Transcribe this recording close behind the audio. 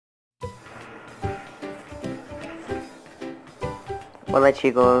Hola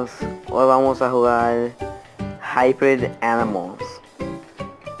chicos, hoy vamos a jugar Hybrid Animals.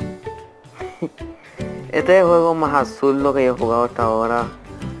 Este es el juego más absurdo que yo he jugado hasta ahora.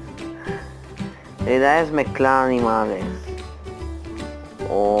 La idea es mezclar animales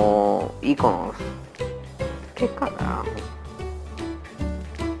o iconos. ¿Qué carajo?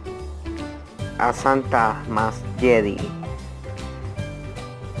 A Santa más Jedi.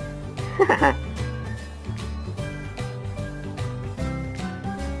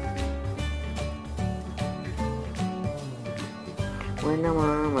 When the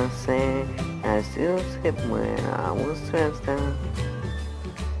mama say, I still sleep when I was stressed out.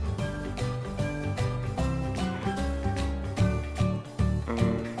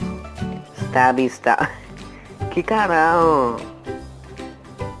 Stabby stab. ¿Qué carajo?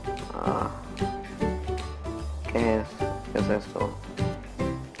 Ah, ¿qué es? ¿Qué es esto?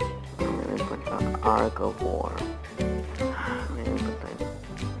 Me encuentro Arc of War. Me encuentro.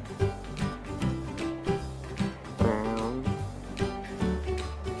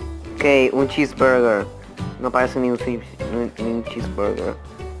 Ok, un cheeseburger. No parece ni un cheeseburger.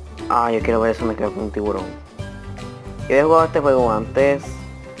 Ah, yo quiero ver eso, me quedo con un tiburón. Yo he jugado este juego antes.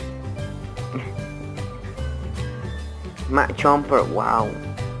 Mac Chomper, wow.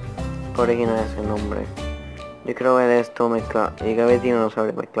 Qué original ese nombre. Yo quiero ver esto mezclado. Yo quiero ver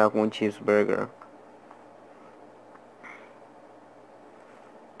dinosaurio mezclado con un cheeseburger.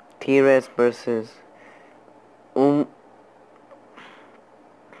 T-Rex versus un...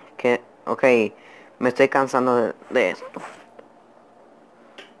 ¿Qué? Ok, me estoy cansando de esto.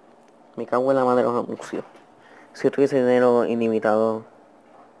 Me cago en la madre de los anuncios. Si yo tuviese dinero ilimitado.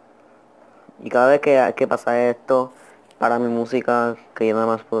 Y cada vez que pasa esto, para mi música que yo nada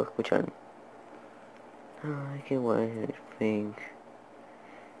más puedo escuchar. I can wait, think.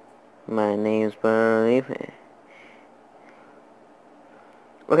 My name's Believe.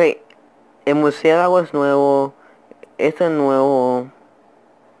 Ok, el murciélago es nuevo. Esto es nuevo.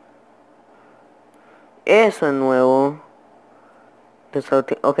 Eso es nuevo.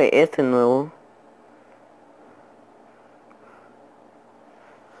 Ok, este es nuevo.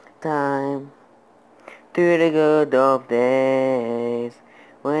 Time to the good old days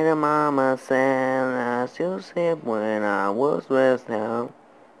when the mama said I should sleep when I was dressed out.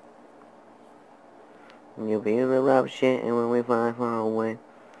 You feel the rap shit and when we fly far away.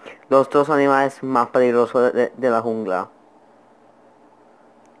 Los dos animales más peligrosos de la jungla.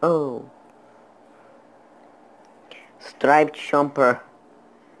 Oh. Stripe Jumper.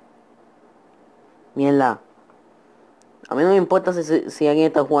 Mierda. A mí no me importa si alguien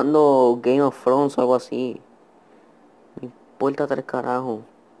está jugando Game of Thrones o algo así. Me importa tres carajos.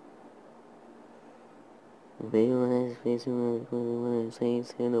 Baby, when it's facing when it's saying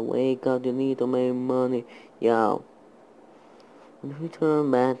to wake up, you need to make money. Yo. If we turn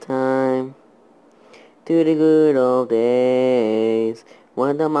back time to the good old days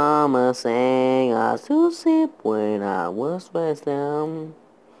when the mama sang I should sleep when I was dressed down.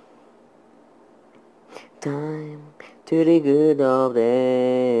 Time to the good old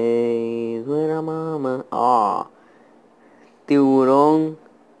days when the mama... Ah, tiburón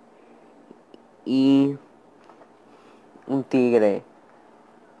y un tigre.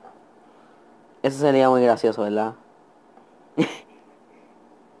 Eso sería muy gracioso, ¿verdad?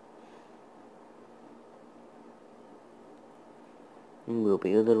 We'll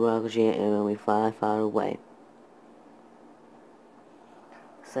build the rocket ship and when we fly far away.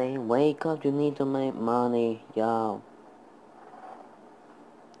 Say, wake up, you need to make money, yo.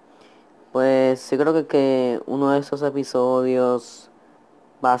 Pues yo creo que uno de esos episodios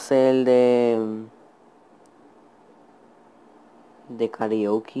va a ser de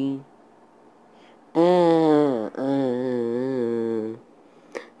karaoke.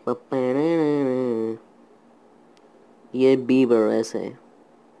 Y el Bieber ese.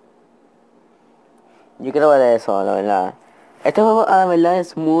 Yo quiero ver eso, la verdad. Este juego, la verdad,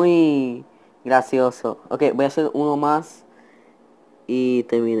 es muy gracioso. Ok, voy a hacer uno más y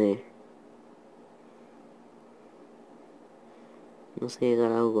terminé. No sé qué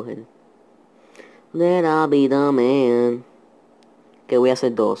carajo coger. Let I be the man. Que voy a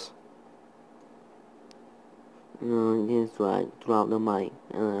hacer dos. No, just right. Drop the mic.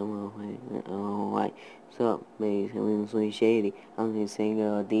 Alright. So, baby, I'm so shady. I'm just saying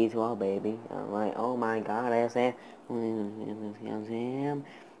D12, baby. I'm like, oh my god, that's it. Un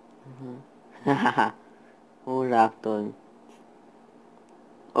raptor.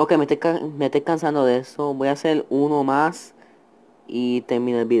 Ok, me estoy cansando de eso. Voy a hacer uno más y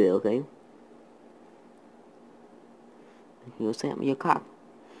termino el video, ¿ok? You say your cock.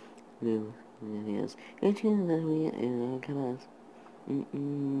 Yes. Mm,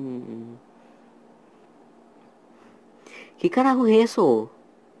 mm. ¿Qué carajo es eso?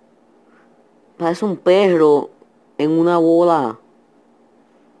 Parece un perro en una bola.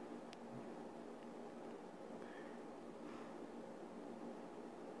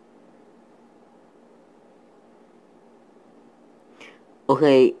 Ok,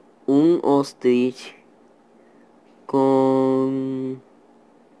 un ostrich con...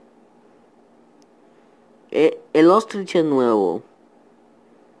 el ostrich es nuevo.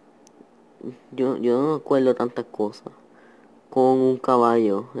 Yo no me acuerdo tantas cosas. Con un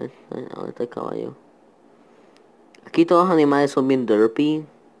caballo. ¿Dónde está el caballo? Aquí todos los animales son bien derpy.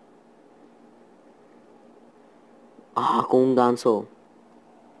 Ah, con un ganso.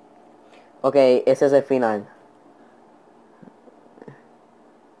 Ok, ese es el final.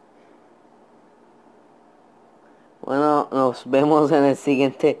 Bueno, nos vemos en el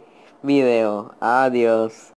siguiente video. Adiós.